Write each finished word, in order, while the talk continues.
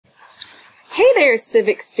Hey there,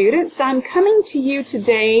 Civics students. I'm coming to you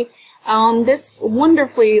today on this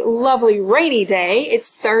wonderfully lovely rainy day.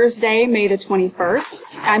 It's Thursday, May the 21st.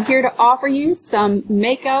 I'm here to offer you some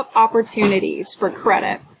makeup opportunities for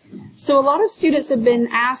credit. So a lot of students have been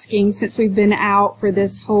asking since we've been out for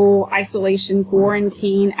this whole isolation,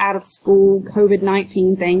 quarantine, out of school,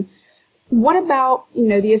 COVID-19 thing, what about,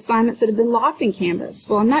 the assignments that have been locked in Canvas?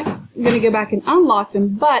 Well, I'm not going to go back and unlock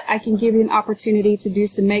them, but I can give you an opportunity to do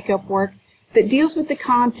some makeup work that deals with the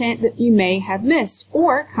content that you may have missed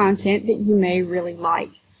or content that you may really like.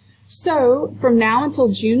 So from now until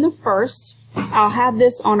June the 1st, I'll have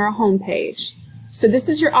this on our home page. So this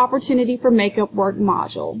is your opportunity for makeup work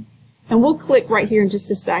module. And we'll click right here in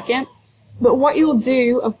just a second. But what you'll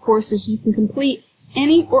do, of course, is you can complete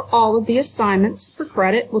any or all of the assignments for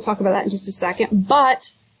credit. We'll talk about that in just a second.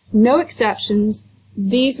 But no exceptions.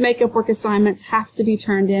 These makeup work assignments have to be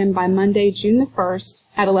turned in by Monday, June the 1st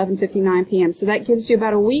at 11:59 p.m. So that gives you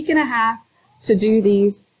about a week and a half to do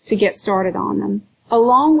these to get started on them,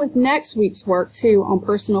 along with next week's work, too, on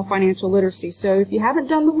personal financial literacy. So if you haven't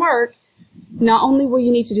done the work, not only will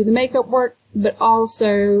you need to do the makeup work, but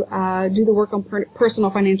also do the work on personal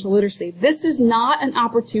financial literacy. This is not an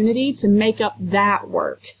opportunity to make up that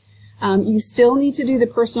work. You still need to do the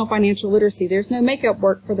personal financial literacy. There's no makeup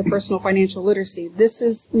work for the personal financial literacy. This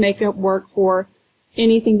is makeup work for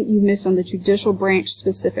anything that you missed on the judicial branch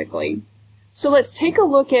specifically. So let's take a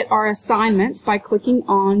look at our assignments by clicking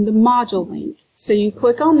on the module link. So you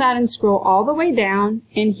click on that and scroll all the way down,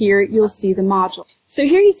 and here you'll see the module. So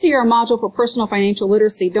here you see our module for personal financial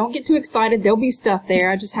literacy. Don't get too excited. There'll be stuff there.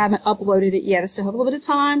 I just haven't uploaded it yet. I still have a little bit of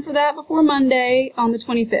time for that before Monday on the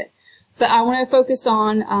 25th. But I want to focus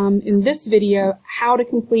on, in this video, how to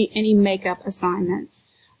complete any makeup assignments.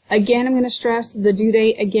 Again, I'm going to stress the due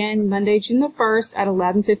date again, Monday, June the 1st at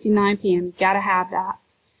 11:59 p.m. You've got to have that.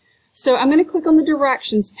 So I'm going to click on the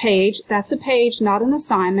directions page. That's a page, not an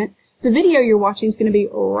assignment. The video you're watching is going to be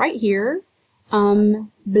right here,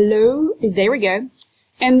 below. There we go.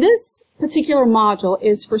 And this particular module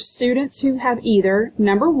is for students who have either,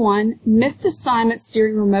 number one, missed assignments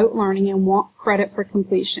during remote learning and want credit for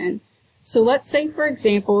completion. So let's say, for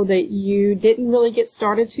example, that you didn't really get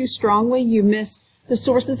started too strongly. You missed the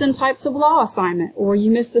sources and types of law assignment, or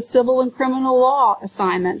you missed the civil and criminal law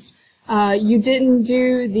assignments. You didn't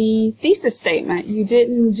do the thesis statement. You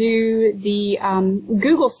didn't do the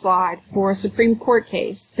Google slide for a Supreme Court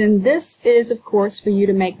case. Then this is, of course, for you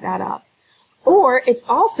to make that up. Or it's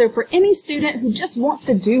also for any student who just wants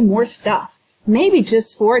to do more stuff. Maybe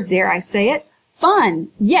just for, dare I say it, fun.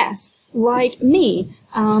 Yes, like me.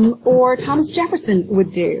 Or Thomas Jefferson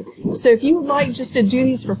would do. So if you would like just to do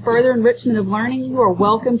these for further enrichment of learning, you are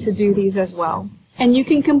welcome to do these as well. And you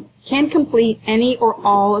can complete any or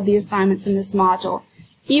all of the assignments in this module.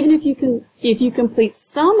 Even if you complete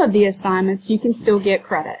some of the assignments, you can still get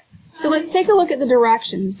credit. So let's take a look at the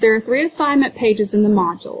directions. There are 3 assignment pages in the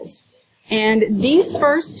modules. And these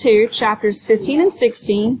first 2, chapters 15 and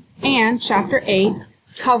 16, and chapter 8,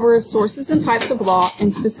 cover sources and types of law,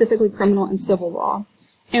 and specifically criminal and civil law.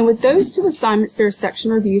 And with those 2 assignments, there are section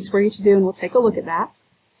reviews for you to do, and we'll take a look at that.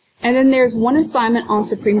 And then there's 1 assignment on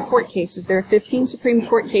Supreme Court cases. There are 15 Supreme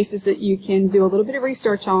Court cases that you can do a little bit of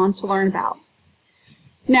research on to learn about.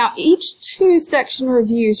 Now, each 2 section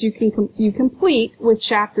reviews you complete with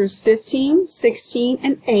chapters 15, 16,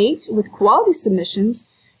 and 8 with quality submissions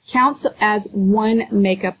counts as 1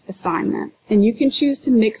 makeup assignment. And you can choose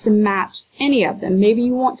to mix and match any of them. Maybe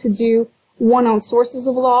you want to do 1 on sources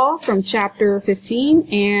of law from chapter 15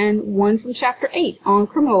 and 1 from chapter 8 on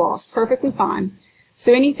criminal law. It's perfectly fine.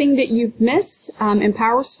 So anything that you've missed in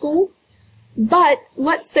Power School, but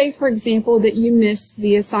let's say, for example, that you missed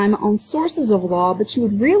the assignment on sources of law, but you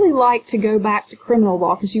would really like to go back to criminal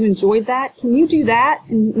law because you enjoyed that. Can you do that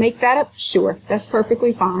and make that up? Sure, that's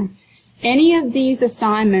perfectly fine. Any of these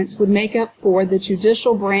assignments would make up for the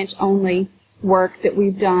judicial branch only work that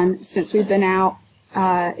we've done since we've been out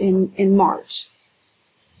in March.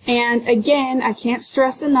 And again, I can't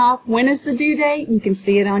stress enough, when is the due date? You can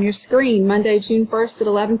see it on your screen, Monday, June 1st at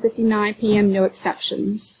 11:59 p.m., no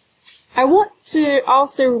exceptions. I want to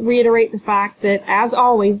also reiterate the fact that, as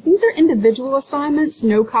always, these are individual assignments,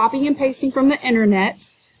 no copying and pasting from the internet.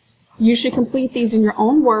 You should complete these in your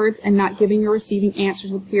own words and not giving or receiving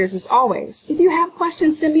answers with peers as always. If you have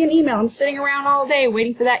questions, send me an email. I'm sitting around all day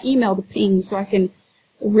waiting for that email to ping so I can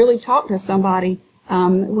really talk to somebody,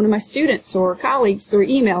 one of my students or colleagues through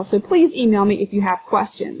email. So please email me if you have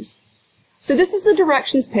questions. So this is the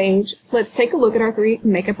directions page. Let's take a look at our 3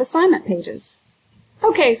 makeup assignment pages.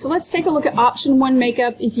 Okay, so let's take a look at option 1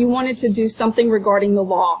 makeup if you wanted to do something regarding the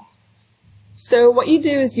law. So what you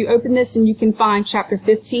do is you open this and you can find Chapter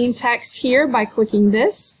 15 text here by clicking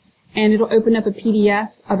this, and it'll open up a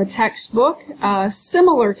PDF of a textbook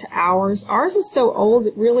similar to ours. Ours is so old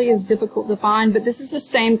it really is difficult to find, but this is the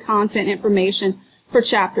same content information for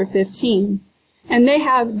Chapter 15. And they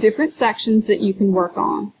have different sections that you can work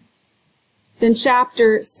on. Then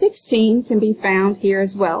Chapter 16 can be found here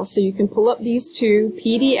as well. So you can pull up these two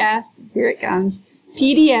PDF, here it comes,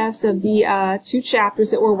 PDFs of the two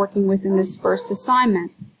chapters that we're working with in this first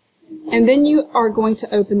assignment. And then you are going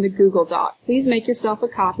to open the Google Doc. Please make yourself a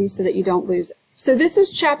copy so that you don't lose it. So this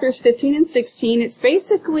is chapters 15 and 16. It's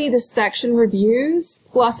basically the section reviews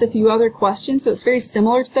plus a few other questions. So it's very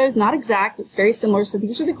similar to those. Not exact, but it's very similar. So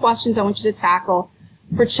these are the questions I want you to tackle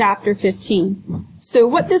for chapter 15. So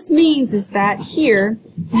what this means is that here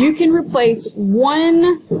you can replace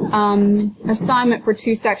one assignment for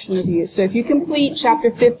two section reviews. So if you complete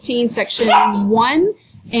chapter 15, section 1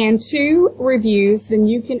 and 2 reviews, then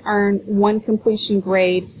you can earn 1 completion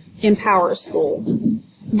grade in Power School.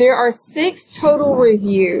 There are 6 total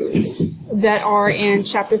reviews that are in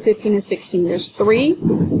chapter 15 and 16. There's 3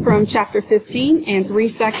 from chapter 15 and 3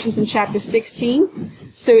 sections in chapter 16.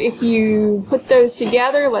 So if you put those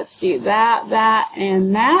together, let's see, that,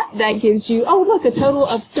 and that gives you, oh look, a total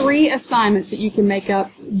of 3 assignments that you can make up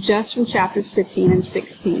just from chapters 15 and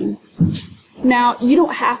 16. Now, you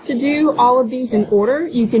don't have to do all of these in order.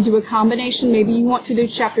 You can do a combination. Maybe you want to do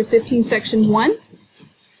chapter 15, section 1,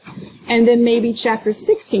 and then maybe chapter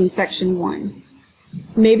 16, section 1.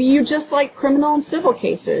 Maybe you just like criminal and civil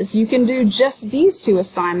cases. You can do just these 2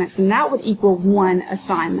 assignments, and that would equal 1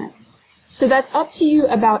 assignment. So that's up to you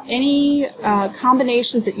about any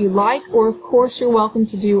combinations that you like, or of course you're welcome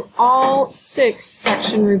to do all 6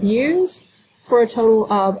 section reviews for a total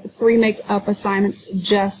of 3 make-up assignments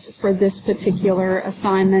just for this particular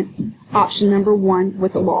assignment, option number 1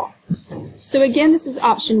 with the law. So again, this is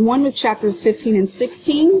option 1 with chapters 15 and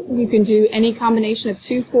 16. You can do any combination of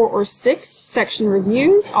 2, 4, or 6 section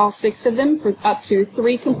reviews, all 6 of them for up to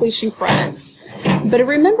 3 completion credits. But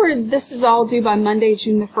remember, this is all due by Monday,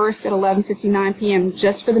 June the 1st at 11:59 p.m.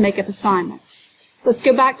 just for the makeup assignments. Let's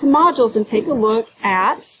go back to modules and take a look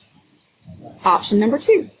at option number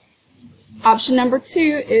 2. Option number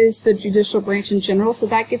 2 is the judicial branch in general, so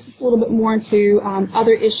that gets us a little bit more into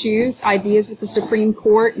other issues, ideas with the Supreme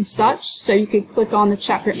Court and such. So you could click on the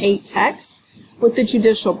Chapter 8 text with the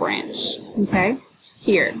judicial branch, okay,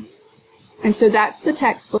 here. And so that's the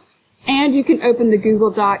textbook. And you can open the Google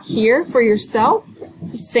Doc here for yourself.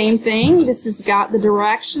 Same thing. This has got the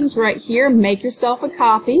directions right here. Make yourself a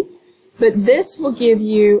copy. But this will give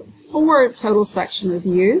you 4 total section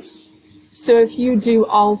reviews. So if you do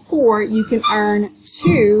all 4, you can earn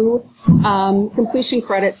 2 completion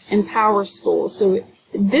credits in Power School. So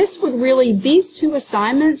this would really, these 2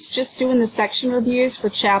 assignments, just doing the section reviews for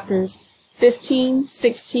chapters 15,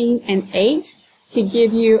 16, and 8, could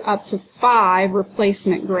give you up to 5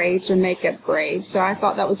 replacement grades or makeup grades. So I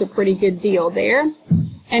thought that was a pretty good deal there.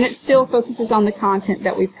 And it still focuses on the content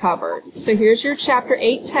that we've covered. So here's your Chapter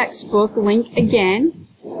 8 textbook link again.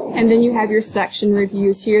 And then you have your section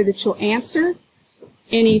reviews here that you'll answer.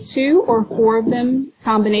 Any 2 or 4 of them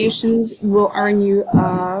combinations will earn you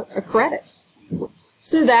a credit.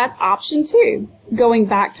 So that's option 2. Going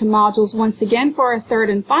back to modules once again for our third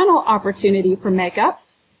and final opportunity for makeup,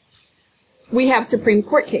 we have Supreme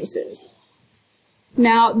Court cases.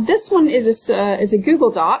 Now this one is a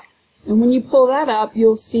Google Doc, and when you pull that up,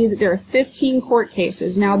 you'll see that there are 15 court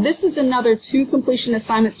cases. Now this is another 2 completion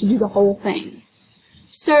assignments to do the whole thing.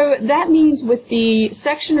 So that means with the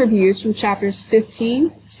section reviews from chapters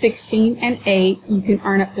 15, 16, and 8, you can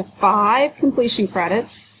earn up to 5 completion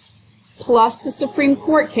credits, plus the Supreme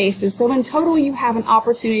Court cases. So in total, you have an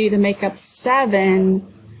opportunity to make up 7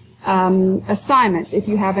 assignments if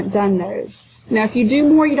you haven't done those. Now, if you do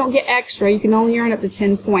more, you don't get extra. You can only earn up to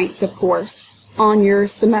 10 points, of course, on your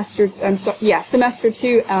semester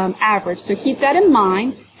 2 average. So keep that in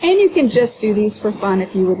mind, and you can just do these for fun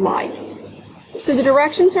if you would like. So the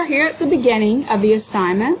directions are here at the beginning of the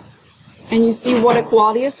assignment, and you see what a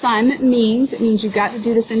quality assignment means. It means you've got to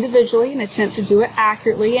do this individually and attempt to do it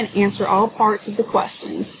accurately and answer all parts of the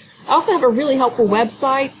questions. I also have a really helpful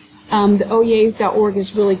website. The oyas.org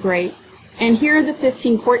is really great. And here are the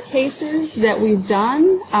 15 court cases that we've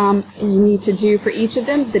done. You need to do for each of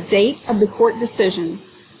them the date of the court decision,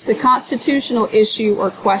 the constitutional issue or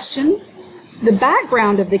question, the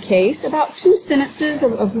background of the case, about 2 sentences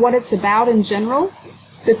of what it's about in general,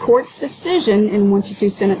 the court's decision in 1 to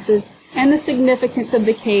 2 sentences, and the significance of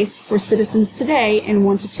the case for citizens today in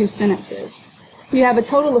 1 to 2 sentences. You have a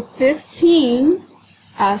total of 15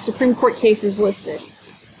 Supreme Court cases listed.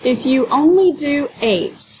 If you only do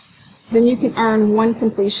 8, then you can earn 1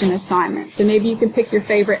 completion assignment. So maybe you can pick your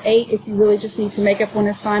favorite 8 if you really just need to make up 1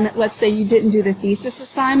 assignment. Let's say you didn't do the thesis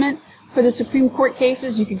assignment for the Supreme Court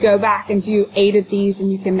cases. You could go back and do 8 of these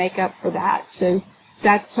and you can make up for that. So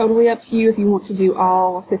that's totally up to you if you want to do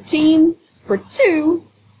all 15 for 2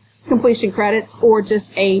 completion credits or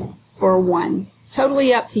just 8 for 1.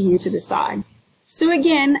 Totally up to you to decide. So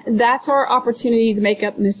again, that's our opportunity to make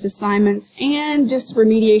up missed assignments and just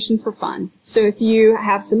remediation for fun. So if you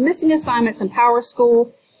have some missing assignments in Power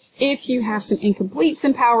School, if you have some incompletes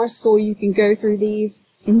in Power School, you can go through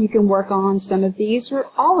these and you can work on some of these or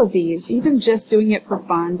all of these, even just doing it for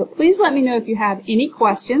fun. But please let me know if you have any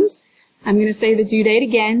questions. I'm going to say the due date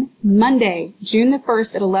again, Monday, June the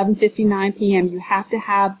 1st at 11:59 p.m. You have to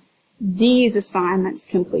have these assignments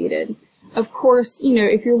completed. Of course, you know,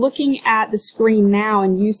 if you're looking at the screen now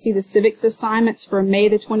and you see the civics assignments for May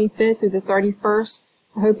the 25th through the 31st,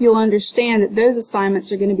 I hope you'll understand that those assignments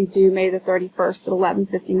are going to be due May the 31st at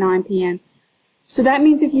 11:59 p.m. So that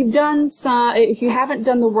means if you haven't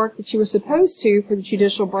done the work that you were supposed to for the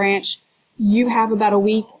judicial branch, you have about a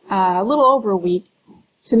week, a little over a week,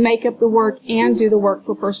 to make up the work and do the work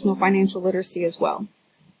for personal financial literacy as well.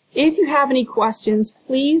 If you have any questions,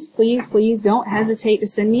 please, please, please don't hesitate to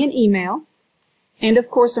send me an email. And of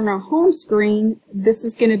course, on our home screen, this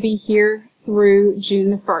is going to be here through June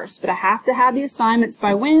the 1st. But I have to have the assignments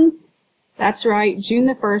by when? That's right, June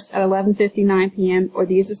the 1st at 11:59 p.m. or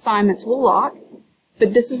these assignments will lock.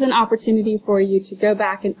 But this is an opportunity for you to go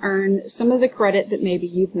back and earn some of the credit that maybe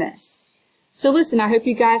you've missed. So listen, I hope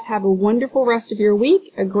you guys have a wonderful rest of your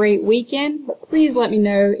week, a great weekend, but please let me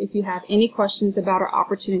know if you have any questions about our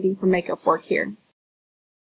opportunity for makeup work here.